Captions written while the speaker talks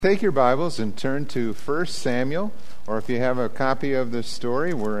Take your Bibles and turn to 1 Samuel, or if you have a copy of this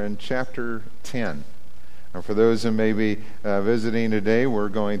story, we're in chapter 10. And for those who may be visiting today, we're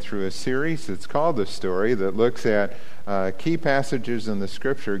going through a series that's called The Story that looks at key passages in the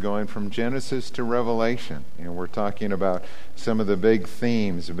Scripture going from Genesis to Revelation. And we're talking about some of the big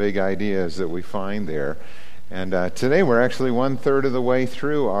themes, the big ideas that we find there. And today we're actually 1/3 of the way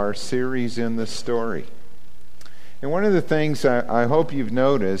through our series in the story. And one of the things I hope you've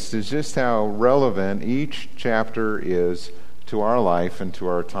noticed is just how relevant each chapter is to our life and to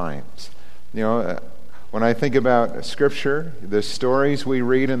our times. You know, when I think about Scripture, the stories we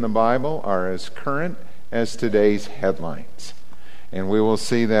read in the Bible are as current as today's headlines. And we will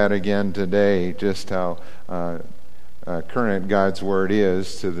see that again today, just how current God's Word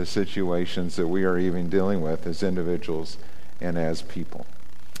is to the situations that we are even dealing with as individuals and as people.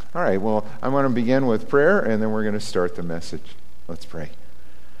 All right, well, I'm going to begin with prayer, and then we're going to start the message. Let's pray.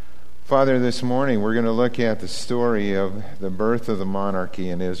 Father, this morning we're going to look at the story of the birth of the monarchy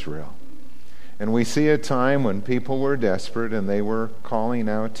in Israel. And we see a time when people were desperate and they were calling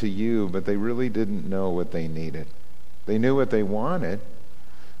out to you, but they really didn't know what they needed. They knew what they wanted,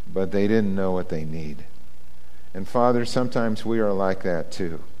 but they didn't know what they need. And Father, sometimes we are like that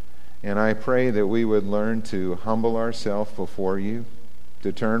too. And I pray that we would learn to humble ourselves before you,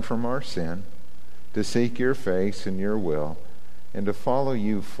 to turn from our sin, to seek your face and your will, and to follow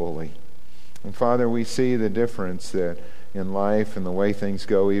you fully. And Father, we see the difference that in life and the way things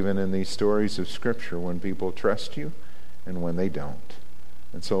go, even in these stories of Scripture, when people trust you and when they don't.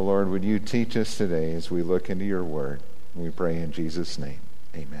 And so, Lord, would you teach us today as we look into your word? We pray in Jesus' name.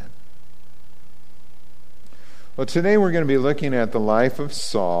 Amen. Well, today we're going to be looking at the life of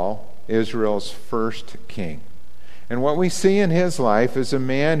Saul, Israel's first king. And what we see in his life is a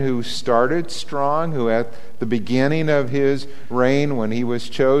man who started strong, who at the beginning of his reign, when he was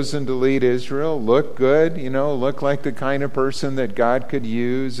chosen to lead Israel, looked good, looked like the kind of person that God could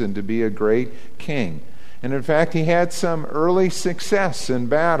use and to be a great king. And in fact, he had some early success in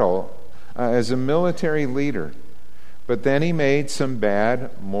battle as a military leader. But then he made some bad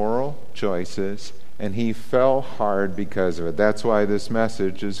moral choices, and he fell hard because of it. That's why this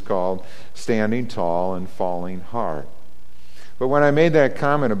message is called Standing Tall and Falling Hard. But when I made that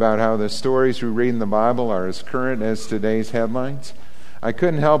comment about how the stories we read in the Bible are as current as today's headlines, I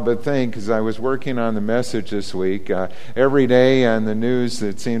couldn't help but think, as I was working on the message this week, every day on the news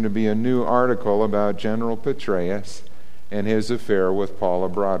there seemed to be a new article about General Petraeus and his affair with Paula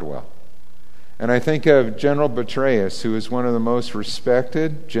Broadwell. And I think of General Petraeus, who is one of the most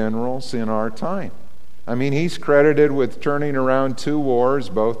respected generals in our time. I mean, he's credited with turning around 2 wars,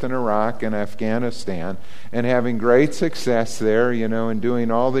 both in Iraq and Afghanistan, and having great success there, and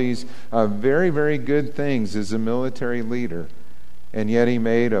doing all these very, very good things as a military leader. And yet he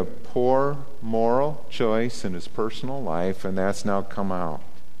made a poor moral choice in his personal life, and that's now come out.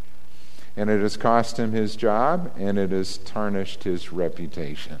 And it has cost him his job, and it has tarnished his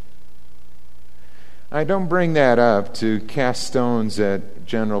reputation. I don't bring that up to cast stones at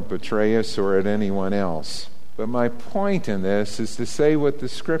General Petraeus or at anyone else. But my point in this is to say what the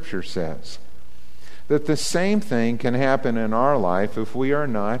Scripture says. That the same thing can happen in our life if we are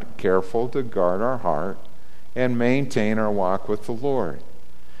not careful to guard our heart and maintain our walk with the Lord.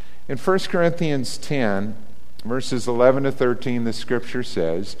 In 1 Corinthians 10, verses 11 to 13, the Scripture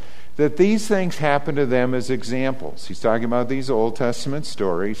says that these things happen to them as examples. He's talking about these Old Testament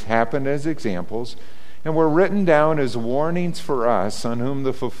stories, happened as examples, and were written down as warnings for us on whom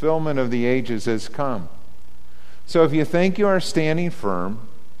the fulfillment of the ages has come. So if you think you are standing firm,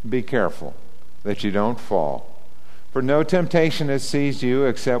 be careful that you don't fall. For no temptation has seized you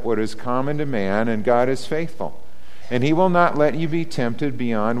except what is common to man, and God is faithful. And he will not let you be tempted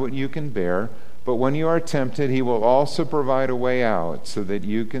beyond what you can bear, but when you are tempted, he will also provide a way out so that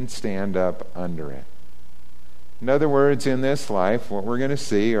you can stand up under it. In other words, in this life, what we're going to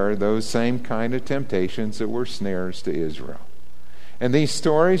see are those same kind of temptations that were snares to Israel. And these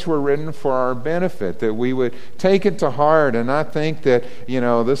stories were written for our benefit, that we would take it to heart and not think that,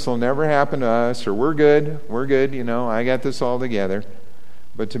 this will never happen to us, or we're good, I got this all together.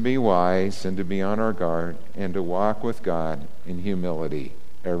 But to be wise and to be on our guard and to walk with God in humility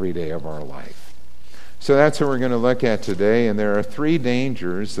every day of our life. So that's what we're going to look at today, and there are 3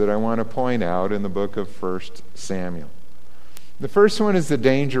 dangers that I want to point out in the book of 1 Samuel. The first one is the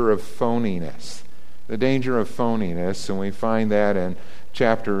danger of phoniness. The danger of phoniness, and we find that in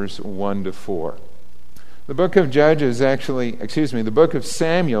chapters 1 to 4. The book of the book of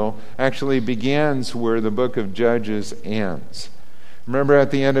Samuel actually begins where the book of Judges ends. Remember at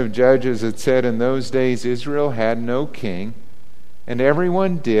the end of Judges it said, in those days Israel had no king, And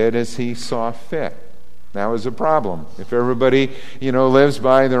everyone did as he saw fit. That was a problem. If everybody, lives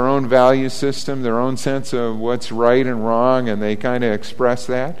by their own value system, their own sense of what's right and wrong, and they kind of express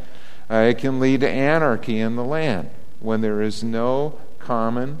that, it can lead to anarchy in the land when there is no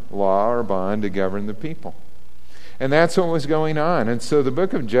common law or bond to govern the people. And that's what was going on. And so the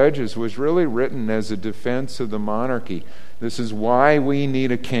book of Judges was really written as a defense of the monarchy. This is why we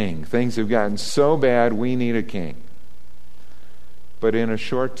need a king. Things have gotten so bad, we need a king. But in a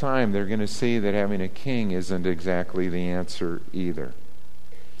short time, they're going to see that having a king isn't exactly the answer either.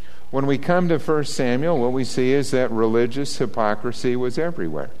 When we come to 1 Samuel, what we see is that religious hypocrisy was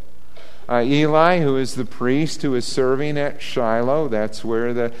everywhere. Eli, who is the priest who is serving at Shiloh, that's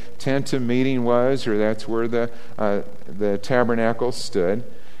where the tent of meeting was, or that's where the tabernacle stood.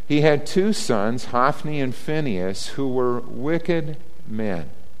 He had two sons, Hophni and Phinehas, who were wicked men.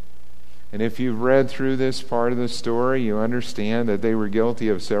 And if you've read through this part of the story, you understand that they were guilty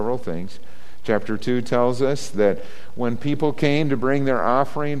of several things. Chapter 2 tells us that when people came to bring their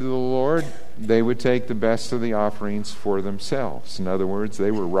offering to the Lord, they would take the best of the offerings for themselves. In other words,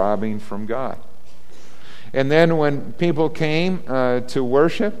 they were robbing from God. And then when people came to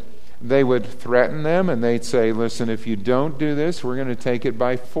worship, they would threaten them and they'd say, listen, if you don't do this, we're going to take it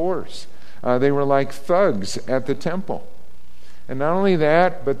by force. They were like thugs at the temple. And not only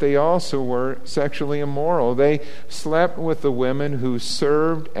that, but they also were sexually immoral. They slept with the women who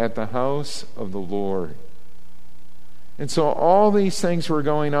served at the house of the Lord. And so all these things were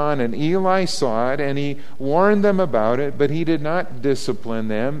going on, and Eli saw it, and he warned them about it, but he did not discipline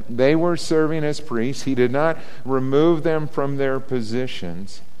them. They were serving as priests. He did not remove them from their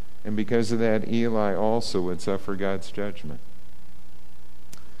positions. And because of that, Eli also would suffer God's judgment.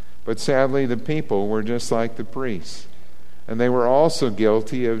 But sadly, the people were just like the priests. And they were also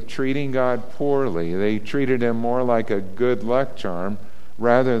guilty of treating God poorly. They treated him more like a good luck charm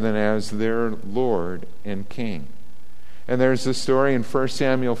rather than as their Lord and King. And there's a story in 1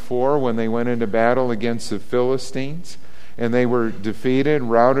 Samuel 4 when they went into battle against the Philistines and they were defeated,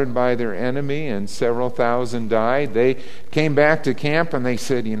 routed by their enemy, and several thousand died. They came back to camp and they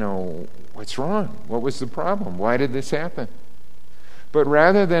said, what's wrong? What was the problem? Why did this happen? But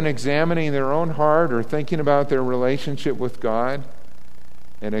rather than examining their own heart or thinking about their relationship with God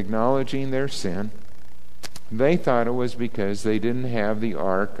and acknowledging their sin, they thought it was because they didn't have the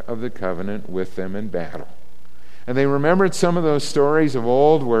Ark of the Covenant with them in battle. And they remembered some of those stories of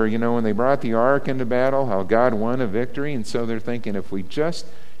old where, when they brought the Ark into battle, how God won a victory. And so they're thinking, if we just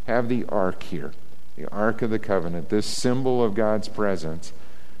have the Ark here, the Ark of the Covenant, this symbol of God's presence,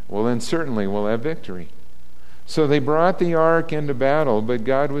 well, then certainly we'll have victory. So they brought the ark into battle, but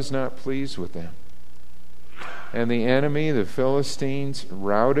God was not pleased with them. And the enemy, the Philistines,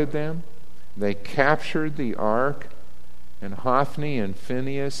 routed them. They captured the ark, and Hophni and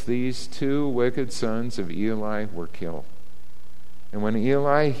Phinehas, these two wicked sons of Eli, were killed. And when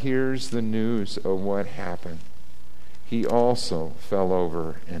Eli hears the news of what happened, he also fell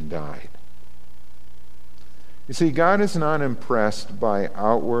over and died. You see, God is not impressed by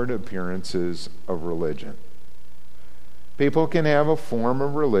outward appearances of religion. People can have a form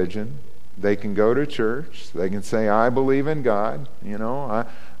of religion. They can go to church. They can say, I believe in God.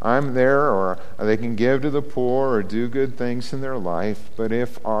 I'm there. Or they can give to the poor or do good things in their life. But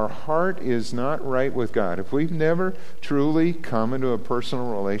if our heart is not right with God, if we've never truly come into a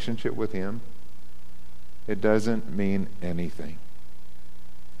personal relationship with Him, it doesn't mean anything.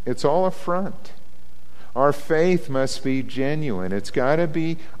 It's all a front. Our faith must be genuine. It's got to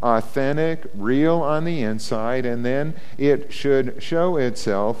be authentic, real on the inside, and then it should show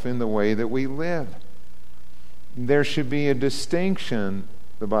itself in the way that we live. There should be a distinction,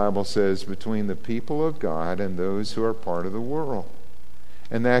 the Bible says, between the people of God and those who are part of the world.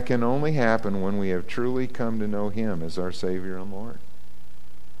 And that can only happen when we have truly come to know Him as our Savior and Lord.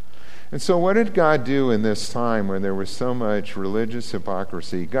 And so what did God do in this time when there was so much religious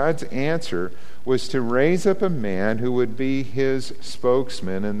hypocrisy? God's answer was to raise up a man who would be His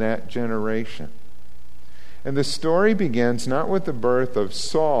spokesman in that generation. And the story begins not with the birth of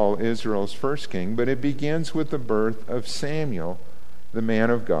Saul, Israel's first king, but it begins with the birth of Samuel, the man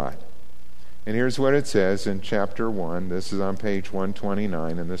of God. And here's what it says in chapter 1. This is on page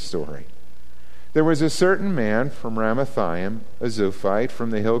 129 in the story. There was a certain man from Ramathaim, a Zuphite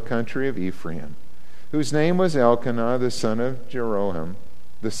from the hill country of Ephraim, whose name was Elkanah, the son of Jeroham,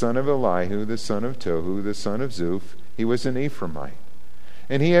 the son of Elihu, the son of Tohu, the son of Zuph. He was an Ephraimite.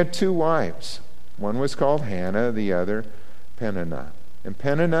 And he had two wives. One was called Hannah, the other Peninnah. And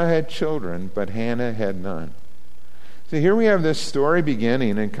Peninnah had children, but Hannah had none. So here we have this story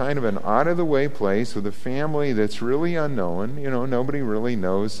beginning in kind of an out-of-the-way place with a family that's really unknown. Nobody really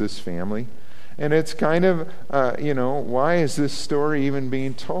knows this family. And it's kind of, why is this story even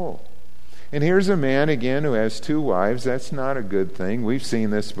being told? And here's a man, again, who has 2 wives. That's not a good thing. We've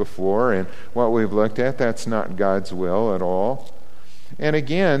seen this before, and what we've looked at, that's not God's will at all. And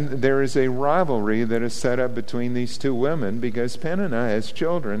again, there is a rivalry that is set up between these 2 women because Peninnah has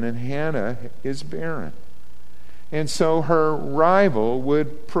children and Hannah is barren. And so her rival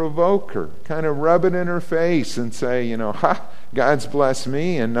would provoke her, kind of rub it in her face and say, God's blessed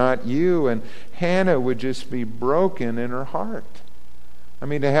me and not you. And Hannah would just be broken in her heart. I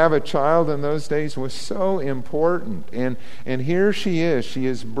mean, to have a child in those days was so important. And here she is. She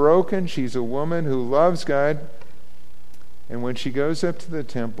is broken. She's a woman who loves God. And when she goes up to the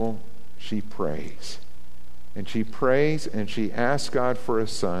temple, she prays. And she prays and she asks God for a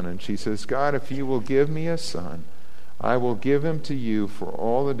son. And she says, God, if you will give me a son, I will give him to you for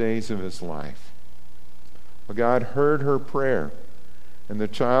all the days of his life. Well, God heard her prayer. And the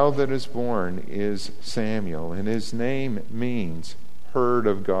child that is born is Samuel. And his name means heard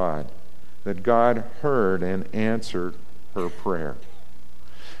of God. That God heard and answered her prayer.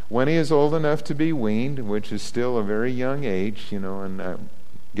 When he is old enough to be weaned, which is still a very young age, and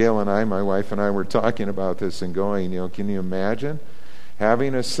Gail and I, my wife and I, were talking about this and going, can you imagine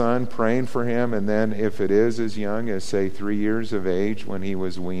having a son, praying for him, and then if it is as young as, say, 3 years of age when he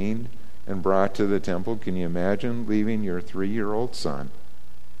was weaned and brought to the temple, can you imagine leaving your 3-year-old son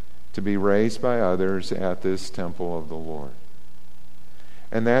to be raised by others at this temple of the Lord?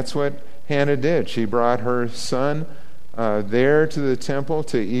 And that's what Hannah did. She brought her son there to the temple,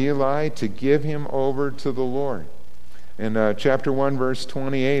 to Eli, to give him over to the Lord. In chapter 1, verse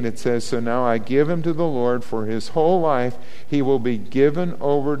 28, it says, So now I give him to the Lord, for his whole life he will be given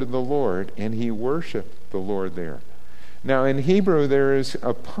over to the Lord, and he worshiped the Lord there. Now in Hebrew, there is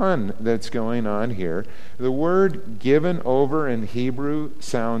a pun that's going on here. The word given over in Hebrew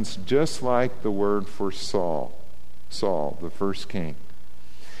sounds just like the word for Saul, the first king.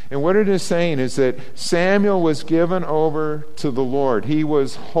 And what it is saying is that Samuel was given over to the Lord. He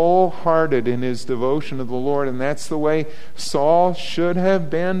was wholehearted in his devotion to the Lord, and that's the way Saul should have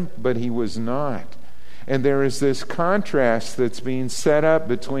been, but he was not. And there is this contrast that's being set up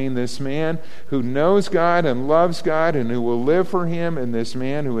between this man who knows God and loves God and who will live for him, and this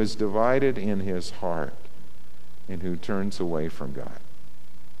man who is divided in his heart and who turns away from God.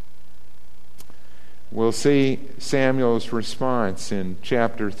 We'll see Samuel's response in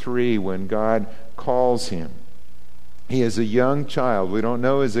chapter 3 when God calls him. He is a young child. We don't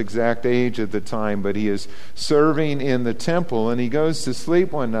know his exact age at the time, but he is serving in the temple, and he goes to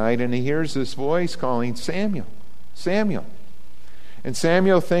sleep one night and he hears this voice calling, Samuel, Samuel. And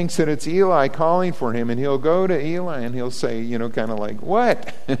Samuel thinks that it's Eli calling for him, and he'll go to Eli and he'll say, kind of like,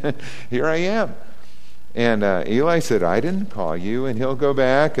 what? Here I am. And Eli said, I didn't call you. And he'll go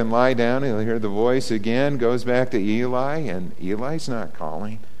back and lie down. He'll hear the voice again, goes back to Eli, and Eli's not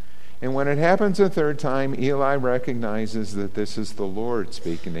calling. And when it happens a third time, Eli recognizes that this is the Lord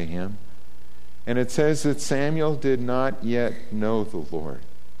speaking to him. And it says that Samuel did not yet know the Lord.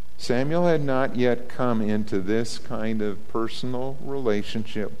 Samuel had not yet come into this kind of personal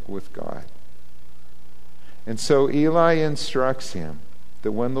relationship with God. And so Eli instructs him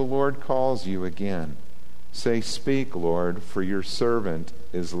that when the Lord calls you again, say, Speak, Lord, for your servant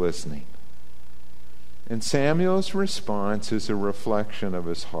is listening. And Samuel's response is a reflection of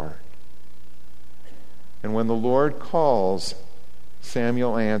his heart. And when the Lord calls,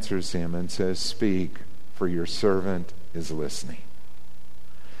 Samuel answers him and says, Speak, for your servant is listening.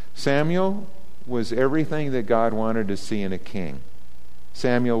 Samuel was everything that God wanted to see in a king.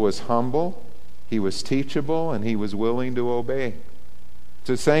 Samuel was humble, he was teachable, and he was willing to obey. It's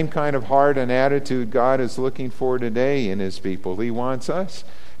the same kind of heart and attitude God is looking for today in his people. He wants us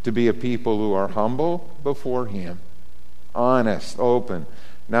to be a people who are humble before him, honest, open,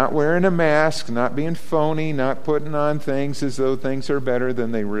 not wearing a mask, not being phony, not putting on things as though things are better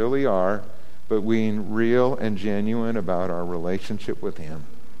than they really are, but being real and genuine about our relationship with him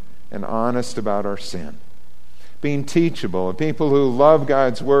and honest about our sin. Being teachable, people who love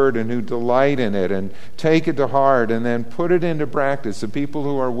God's word and who delight in it and take it to heart and then put it into practice. The people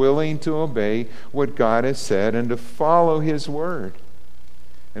who are willing to obey what God has said and to follow his word.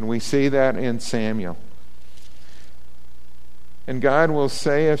 And we see that in Samuel. And God will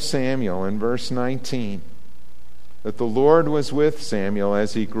say of Samuel in verse 19 that the Lord was with Samuel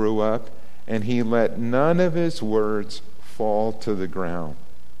as he grew up, and he let none of his words fall to the ground.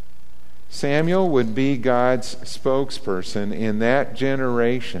 Samuel would be God's spokesperson in that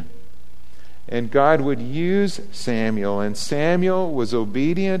generation. And God would use Samuel, and Samuel was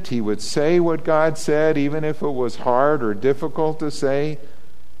obedient. He would say what God said, even if it was hard or difficult to say.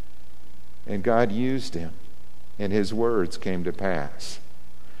 And God used him, and his words came to pass.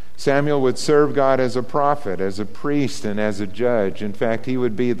 Samuel would serve God as a prophet, as a priest, and as a judge. In fact, he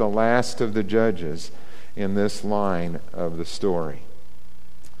would be the last of the judges in this line of the story.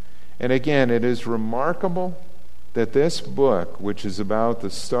 And again, it is remarkable that this book, which is about the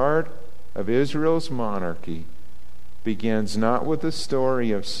start of Israel's monarchy, begins not with the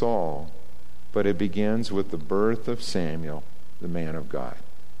story of Saul, but it begins with the birth of Samuel, the man of God.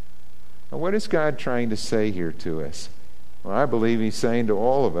 Now, what is God trying to say here to us? Well, I believe he's saying to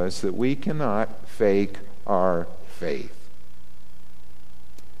all of us that we cannot fake our faith.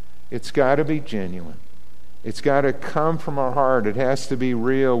 It's got to be genuine. It's got to come from our heart. It has to be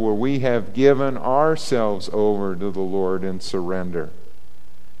real, where we have given ourselves over to the Lord in surrender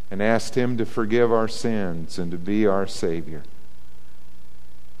and asked him to forgive our sins and to be our Savior.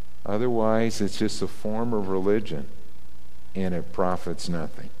 Otherwise, it's just a form of religion, and it profits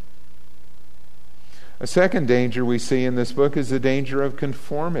nothing. A second danger we see in this book is the danger of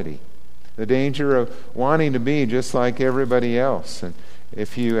conformity, the danger of wanting to be just like everybody else. And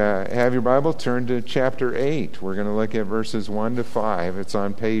if you have your Bible, turn to chapter 8. We're going to look at verses 1 to 5. It's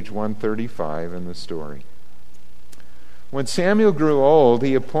on page 135 in the story. When Samuel grew old,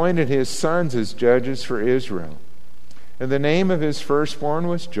 he appointed his sons as judges for Israel. And the name of his firstborn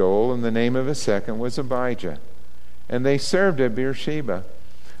was Joel, and the name of his second was Abijah. And they served at Beersheba.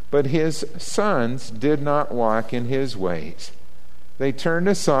 But his sons did not walk in his ways. They turned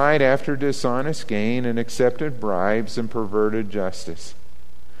aside after dishonest gain and accepted bribes and perverted justice.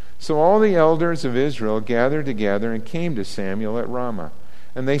 So all the elders of Israel gathered together and came to Samuel at Ramah.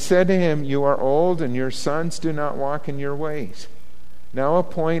 And they said to him, "You are old, and your sons do not walk in your ways. Now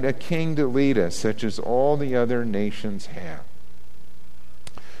appoint a king to lead us, such as all the other nations have."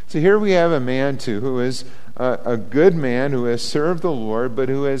 So here we have a man, too, who is a good man, who has served the Lord, but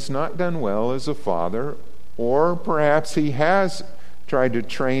who has not done well as a father. Or perhaps he has tried to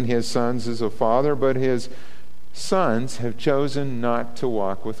train his sons as a father, but his sons have chosen not to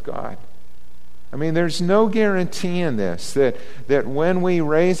walk with God. I mean, there's no guarantee in this that when we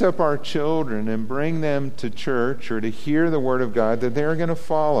raise up our children and bring them to church or to hear the Word of God, that they're going to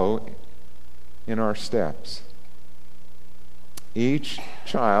follow in our steps. Each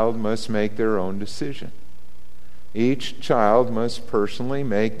child must make their own decision. Each child must personally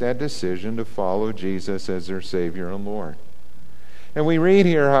make that decision to follow Jesus as their Savior and Lord. And we read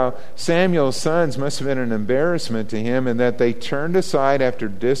here how Samuel's sons must have been an embarrassment to him, and that they turned aside after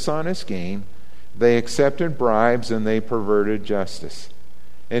dishonest gain. They accepted bribes and they perverted justice.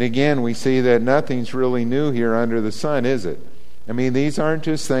 And again, we see that nothing's really new here under the sun, is it? I mean, these aren't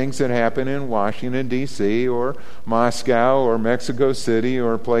just things that happen in Washington, D.C., or Moscow, or Mexico City,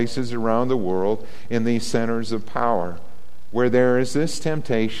 or places around the world in these centers of power, where there is this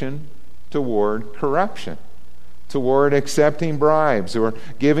temptation toward corruption, toward accepting bribes, or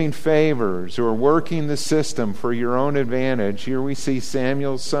giving favors, or working the system for your own advantage. Here we see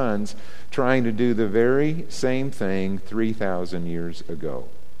Samuel's sons trying to do the very same thing 3,000 years ago.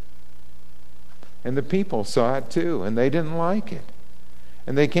 And the people saw it too, and they didn't like it.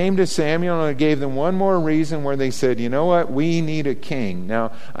 And they came to Samuel, and it gave them one more reason where they said, "You know what? We need a king."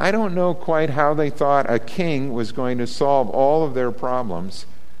 Now, I don't know quite how they thought a king was going to solve all of their problems,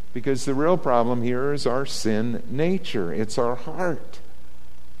 because the real problem here is our sin nature. It's our heart.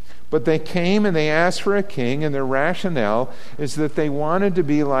 But they came and they asked for a king, and their rationale is that they wanted to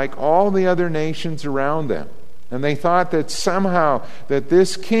be like all the other nations around them. And they thought that somehow that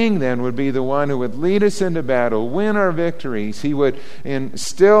this king then would be the one who would lead us into battle, win our victories. He would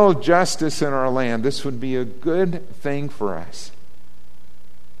instill justice in our land. This would be a good thing for us.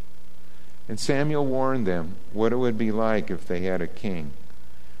 And Samuel warned them what it would be like if they had a king.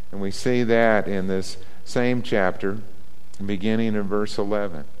 And we see that in this same chapter, beginning in verse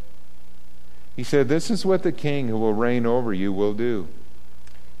 11. He said, "This is what the king who will reign over you will do.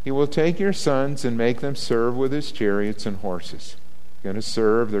 He will take your sons and make them serve with his chariots and horses." They're going to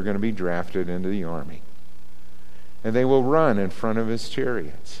serve. They're going to be drafted into the army. And they will run in front of his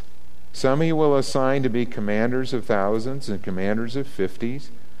chariots. Some he will assign to be commanders of thousands and commanders of 50s.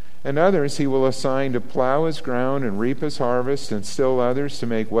 And others he will assign to plow his ground and reap his harvest, and still others to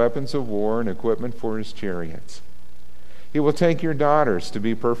make weapons of war and equipment for his chariots. He will take your daughters to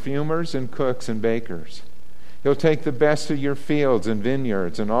be perfumers and cooks and bakers. He'll take the best of your fields and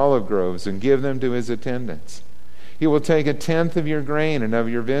vineyards and olive groves and give them to his attendants. He will take 1/10 of your grain and of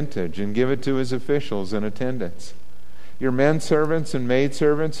your vintage and give it to his officials and attendants. Your men servants and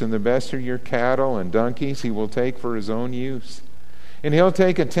maidservants and the best of your cattle and donkeys he will take for his own use. And he'll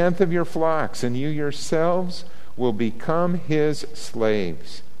take 1/10 of your flocks, and you yourselves will become his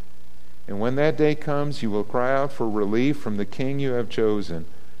slaves. And when that day comes, you will cry out for relief from the king you have chosen,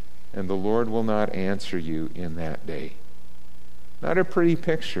 and the Lord will not answer you in that day. Not a pretty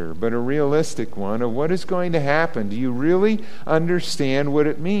picture, but a realistic one of what is going to happen. Do you really understand what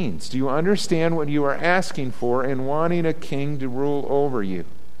it means? Do you understand what you are asking for in wanting a king to rule over you?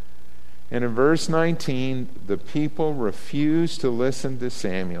 And in verse 19, the people refused to listen to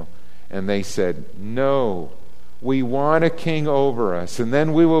Samuel, and they said, "No, we want a king over us, and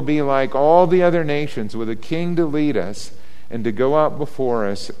then we will be like all the other nations with a king to lead us and to go out before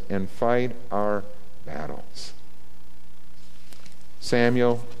us and fight our battles."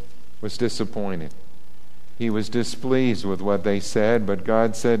 Samuel was disappointed. He was displeased with what they said, but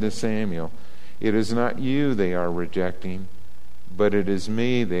God said to Samuel, "It is not you they are rejecting, but it is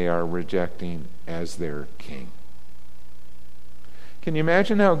me they are rejecting as their king." Can you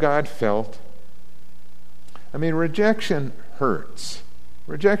imagine how God felt? I mean, rejection hurts.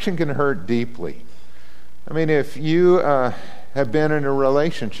 Rejection can hurt deeply. I mean, if you have been in a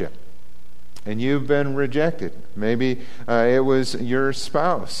relationship and you've been rejected, maybe it was your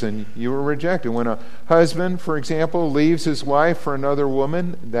spouse and you were rejected. When a husband, for example, leaves his wife for another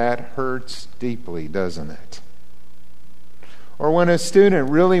woman, that hurts deeply, doesn't it? Or when a student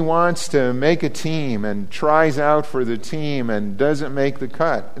really wants to make a team and tries out for the team and doesn't make the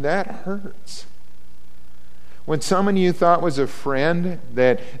cut, that hurts. When someone you thought was a friend,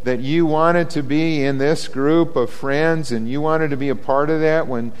 that you wanted to be in this group of friends and you wanted to be a part of that,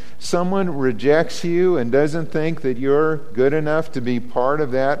 when someone rejects you and doesn't think that you're good enough to be part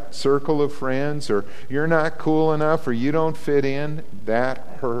of that circle of friends, or you're not cool enough, or you don't fit in, that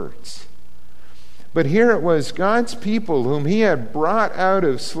hurts. But here it was God's people whom he had brought out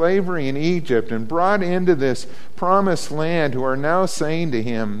of slavery in Egypt and brought into this promised land, who are now saying to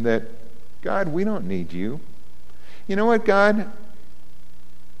him that, "God, we don't need you. You know what, God?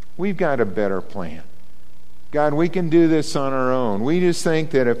 We've got a better plan. God, we can do this on our own. We just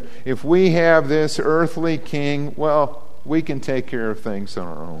think that if we have this earthly king, well, we can take care of things on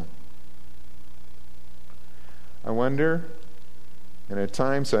our own." I wonder, and at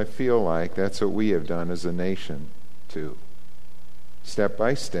times I feel like that's what we have done as a nation too. Step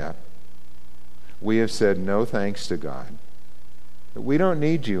by step, we have said no thanks to God. We don't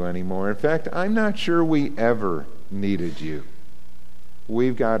need you anymore. In fact, I'm not sure we ever needed you.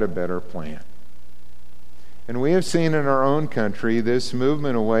 We've got a better plan. And we have seen in our own country this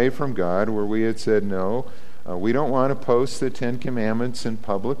movement away from God, where we had said, no, we don't want to post the 10 Commandments in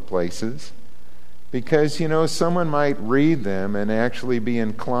public places, because, someone might read them and actually be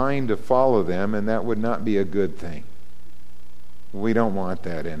inclined to follow them, and that would not be a good thing. We don't want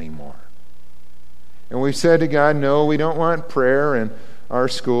that anymore. And we've said to God, no, we don't want prayer in our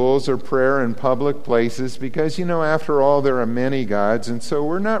schools or prayer in public places, because, after all, there are many gods, and so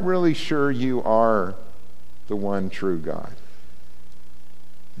we're not really sure you are the one true God.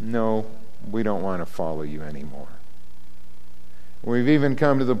 No, we don't want to follow you anymore. We've even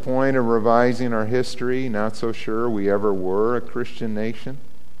come to the point of revising our history, not so sure we ever were a Christian nation,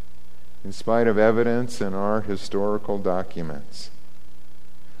 in spite of evidence in our historical documents.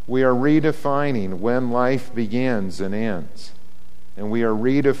 We are redefining when life begins and ends. And we are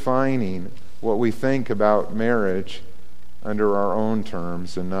redefining what we think about marriage under our own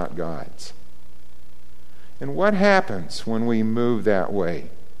terms and not God's. And what happens when we move that way?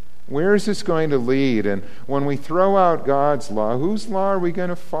 Where is this going to lead? And when we throw out God's law, whose law are we going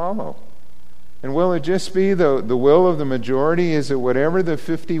to follow? And will it just be the will of the majority? Is it whatever the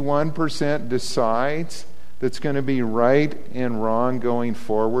 51% decides that's going to be right and wrong going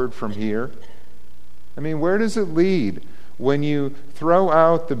forward from here? I mean, where does it lead when you throw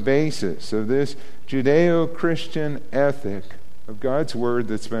out the basis of this Judeo-Christian ethic of God's Word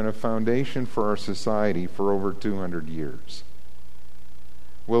that's been a foundation for our society for over 200 years?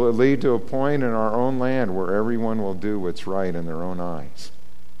 Will it lead to a point in our own land where everyone will do what's right in their own eyes?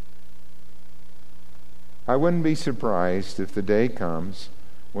 I wouldn't be surprised if the day comes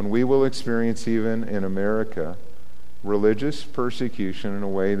when we will experience, even in America, religious persecution in a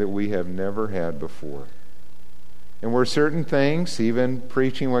way that we have never had before. And where certain things, even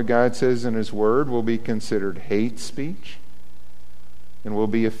preaching what God says in His Word, will be considered hate speech and will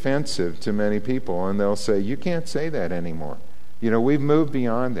be offensive to many people. And they'll say, you can't say that anymore. We've moved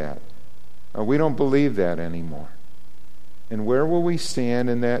beyond that. We don't believe that anymore. And where will we stand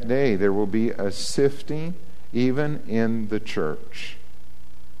in that day? There will be a sifting even in the church.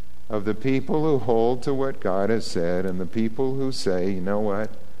 of the people who hold to what God has said and the people who say, you know what,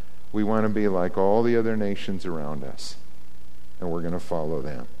 we want to be like all the other nations around us, and we're going to follow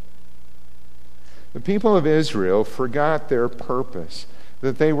them. The people of Israel forgot their purpose,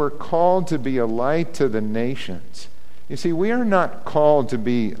 that they were called to be a light to the nations. You see, we are not called to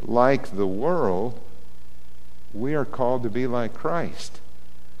be like the world. We are called to be like Christ.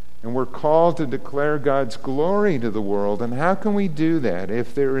 And we're called to declare God's glory to the world. And how can we do that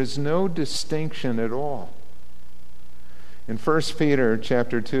if there is no distinction at all? In 1 Peter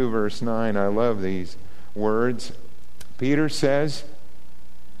chapter 2, verse 9, I love these words. Peter says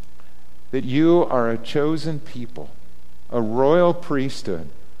that you are a chosen people, a royal priesthood,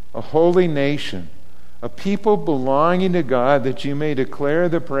 a holy nation, a people belonging to God, that you may declare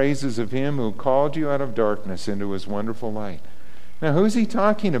the praises of Him who called you out of darkness into His wonderful light. Now, who's he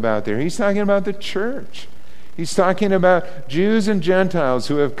talking about there? He's talking about the church. He's talking about Jews and Gentiles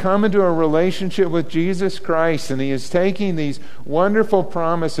who have come into a relationship with Jesus Christ, and He is taking these wonderful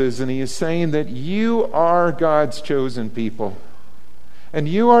promises and He is saying that you are God's chosen people. And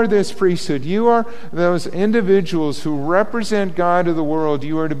you are this priesthood. You are those individuals who represent God to the world.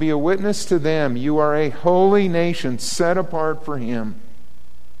 You are to be a witness to them. You are a holy nation set apart for Him,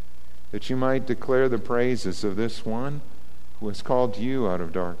 that you might declare the praises of this one who has called you out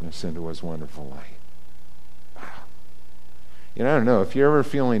of darkness into His wonderful light. Wow. You know, I don't know, if you're ever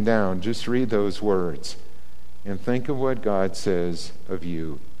feeling down, just read those words and think of what God says of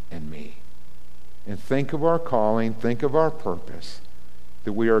you and me. And think of our calling, think of our purpose,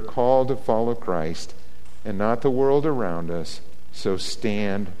 that we are called to follow Christ and not the world around us, so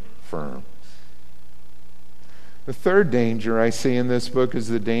stand firm. The third danger I see in this book is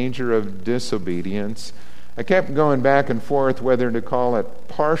the danger of disobedience. I kept going back and forth whether to call it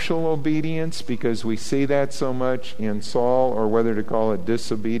partial obedience, because we see that so much in Saul, or whether to call it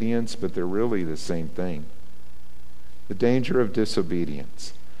disobedience, but they're really the same thing. The danger of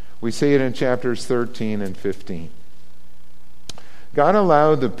disobedience. We see it in chapters 13 and 15. God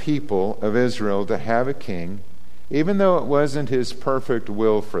allowed the people of Israel to have a king, even though it wasn't His perfect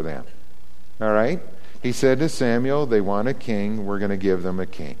will for them. All right? He said to Samuel, they want a king, we're going to give them a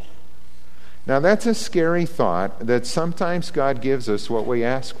king. Now that's a scary thought, that sometimes God gives us what we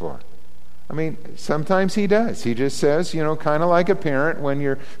ask for. I mean, sometimes He does. He just says, you know, kind of like a parent when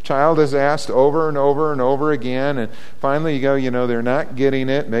your child is asked over and over and over again, and finally you go, you know, they're not getting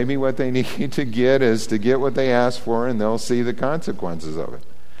it. Maybe what they need to get is to get what they asked for, and they'll see the consequences of it.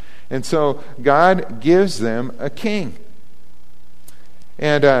 And so God gives them a king.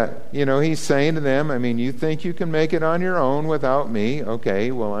 And, you know, He's saying to them, I mean, you think you can make it on your own without me?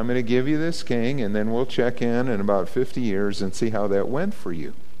 Okay, well, I'm going to give you this king, and then we'll check in about 50 years and see how that went for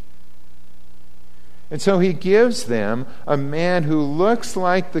you. And so He gives them a man who looks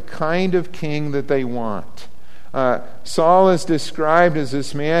like the kind of king that they want. Saul is described as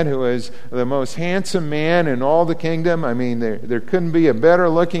this man who is the most handsome man in all the kingdom. I mean, there couldn't be a better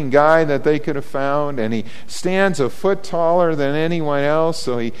looking guy that they could have found. And he stands a foot taller than anyone else.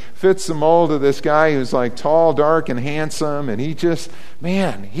 So he fits the mold of this guy who's like tall, dark, and handsome. And he just,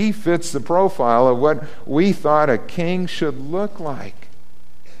 man, he fits the profile of what we thought a king should look like.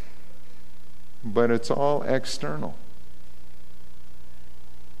 But it's all external.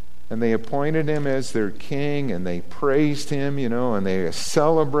 And they appointed him as their king, and they praised him, you know, and they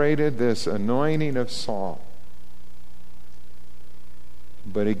celebrated this anointing of Saul.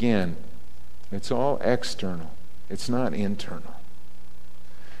 But again, it's all external. It's not internal.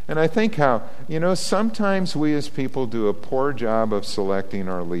 And I think how, you know, sometimes we as people do a poor job of selecting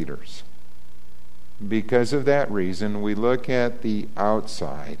our leaders. Because of that reason, we look at the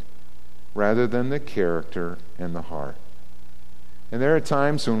outside rather than the character and the heart. And there are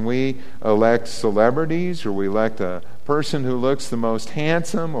times when we elect celebrities, or we elect a person who looks the most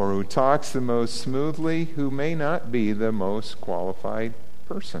handsome or who talks the most smoothly, who may not be the most qualified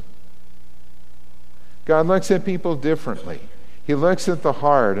person. God looks at people differently. He looks at the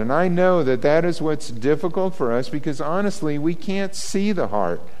heart. And I know that that is what's difficult for us, because honestly, we can't see the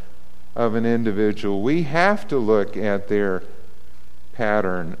heart of an individual. We have to look at their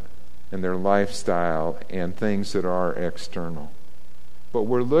pattern and their lifestyle and things that are external. But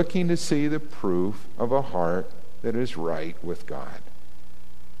we're looking to see the proof of a heart that is right with God.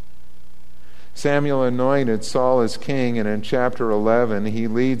 Samuel anointed Saul as king, and in chapter 11, he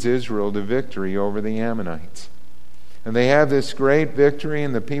leads Israel to victory over the Ammonites. And they have this great victory,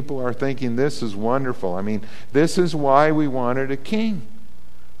 and the people are thinking, this is wonderful. I mean, this is why we wanted a king.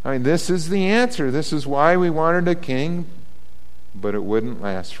 I mean, this is the answer. This is why we wanted a king. But it wouldn't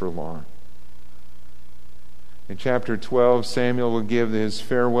last for long. In chapter 12, Samuel will give his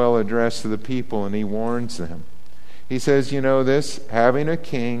farewell address to the people, and he warns them. He says, you know this, having a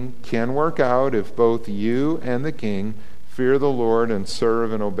king can work out if both you and the king fear the Lord and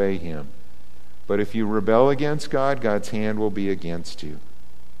serve and obey him. But if you rebel against God, God's hand will be against you.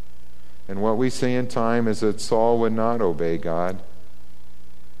 And what we see in time is that Saul would not obey God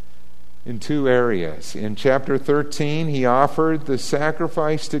in two areas. In chapter 13, he offered the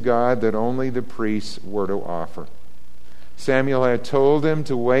sacrifice to God that only the priests were to offer. Samuel had told him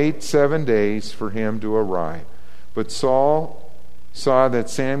to wait 7 days for him to arrive. But Saul saw that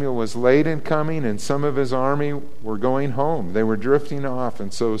Samuel was late in coming and some of his army were going home. They were drifting off.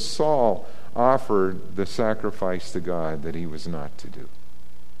 And so Saul offered the sacrifice to God that he was not to do.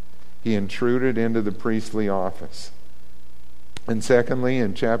 He intruded into the priestly office. And secondly,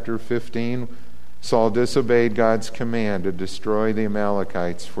 in chapter 15, Saul disobeyed God's command to destroy the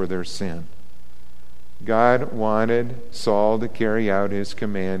Amalekites for their sin. God wanted Saul to carry out his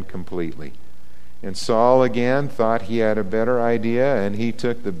command completely. And Saul again thought he had a better idea, and he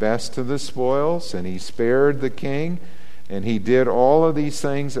took the best of the spoils, and he spared the king, and he did all of these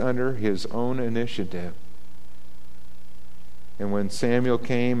things under his own initiative. And when Samuel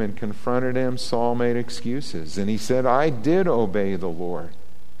came and confronted him, Saul made excuses. And he said, I did obey the Lord.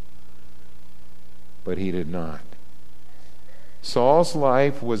 But he did not. Saul's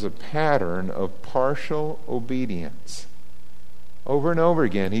life was a pattern of partial obedience. Over and over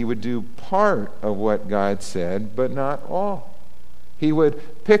again, he would do part of what God said, but not all. He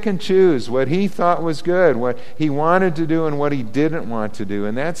would pick and choose what he thought was good, what he wanted to do and what he didn't want to do.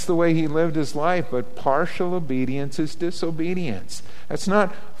 And that's the way he lived his life. But partial obedience is disobedience. That's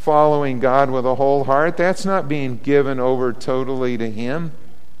not following God with a whole heart. That's not being given over totally to him.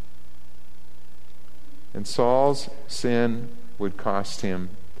 And Saul's sin would cost him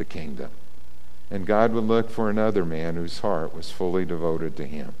the kingdom. And God would look for another man whose heart was fully devoted to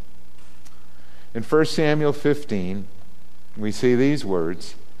him. In 1 Samuel 15, we see these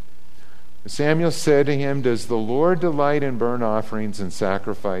words. Samuel said to him, does the Lord delight in burnt offerings and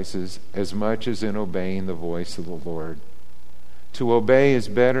sacrifices as much as in obeying the voice of the Lord? To obey is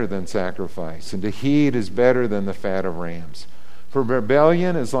better than sacrifice, and to heed is better than the fat of rams. For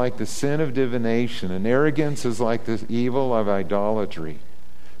rebellion is like the sin of divination, and arrogance is like the evil of idolatry.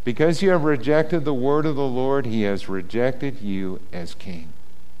 Because you have rejected the word of the Lord, he has rejected you as king.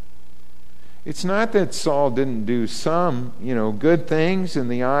 It's not that Saul didn't do some, good things in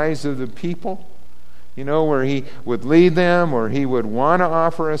the eyes of the people, where he would lead them, or he would want to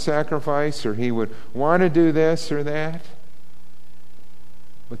offer a sacrifice, or he would want to do this or that.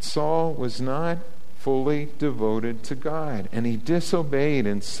 But Saul was not fully devoted to God, and he disobeyed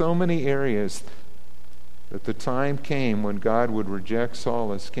in so many areas that the time came when God would reject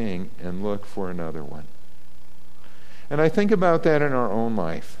Saul as king and look for another one. And I think about that in our own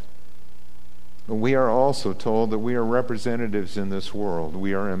life. We are also told that we are representatives in this world.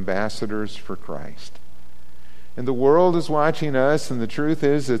 We are ambassadors for Christ. And the world is watching us, and the truth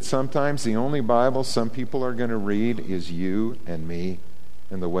is that sometimes the only Bible some people are going to read is you and me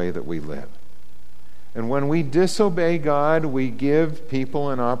and the way that we live. And when we disobey God, we give people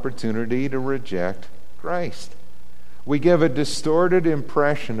an opportunity to reject Christ. We give a distorted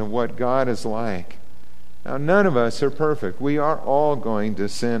impression of what God is like. Now, none of us are perfect. We are all going to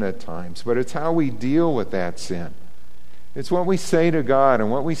sin at times, but it's how we deal with that sin. It's what we say to God and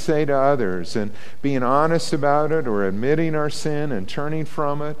what we say to others, and being honest about it or admitting our sin and turning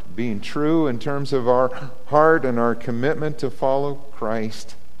from it, being true in terms of our heart and our commitment to follow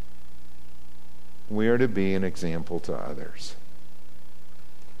Christ. We are to be an example to others.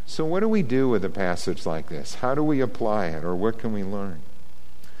 So what do we do with a passage like this? How do we apply it, or what can we learn?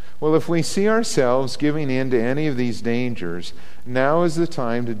 Well, if we see ourselves giving in to any of these dangers, now is the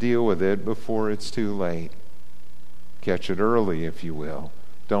time to deal with it before it's too late. Catch it early, if you will.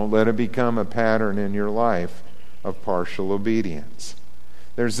 Don't let it become a pattern in your life of partial obedience.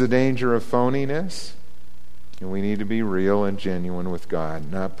 There's the danger of phoniness, and we need to be real and genuine with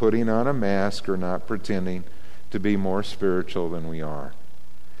God, not putting on a mask or not pretending to be more spiritual than we are.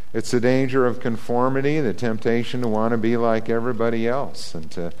 It's the danger of conformity, the temptation to want to be like everybody else and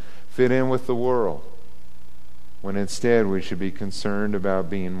to fit in with the world, when instead we should be concerned about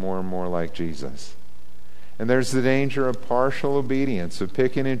being more and more like Jesus. And there's the danger of partial obedience, of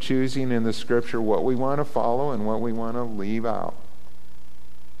picking and choosing in the Scripture what we want to follow and what we want to leave out.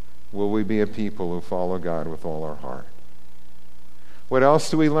 Will we be a people who follow God with all our heart? What else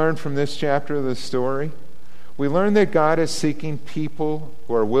do we learn from this chapter of the story? We learn that God is seeking people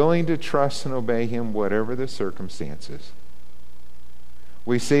who are willing to trust and obey Him whatever the circumstances.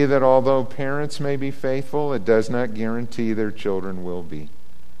 We see that although parents may be faithful, it does not guarantee their children will be.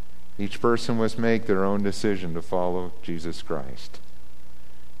 Each person must make their own decision to follow Jesus Christ.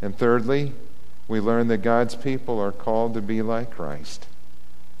 And thirdly, we learn that God's people are called to be like Christ,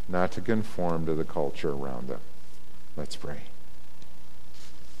 not to conform to the culture around them. Let's pray.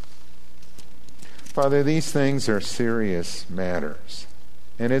 Father, these things are serious matters,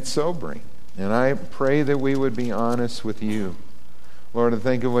 and it's sobering. And I pray that we would be honest with you. Lord, I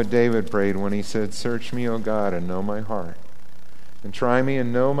think of what David prayed when he said, "Search me, O God, and know my heart. And try me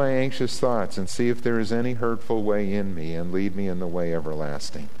and know my anxious thoughts, and see if there is any hurtful way in me, and lead me in the way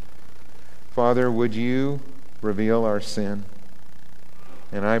everlasting." Father, would you reveal our sin?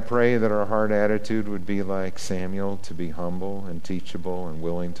 And I pray that our heart attitude would be like Samuel, to be humble and teachable and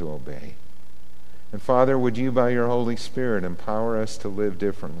willing to obey. And Father, would you, by your Holy Spirit, empower us to live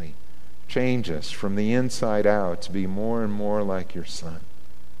differently? Change us from the inside out to be more and more like your Son.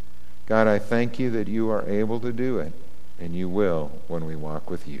 God, I thank you that you are able to do it, and you will when we walk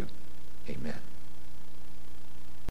with you. Amen.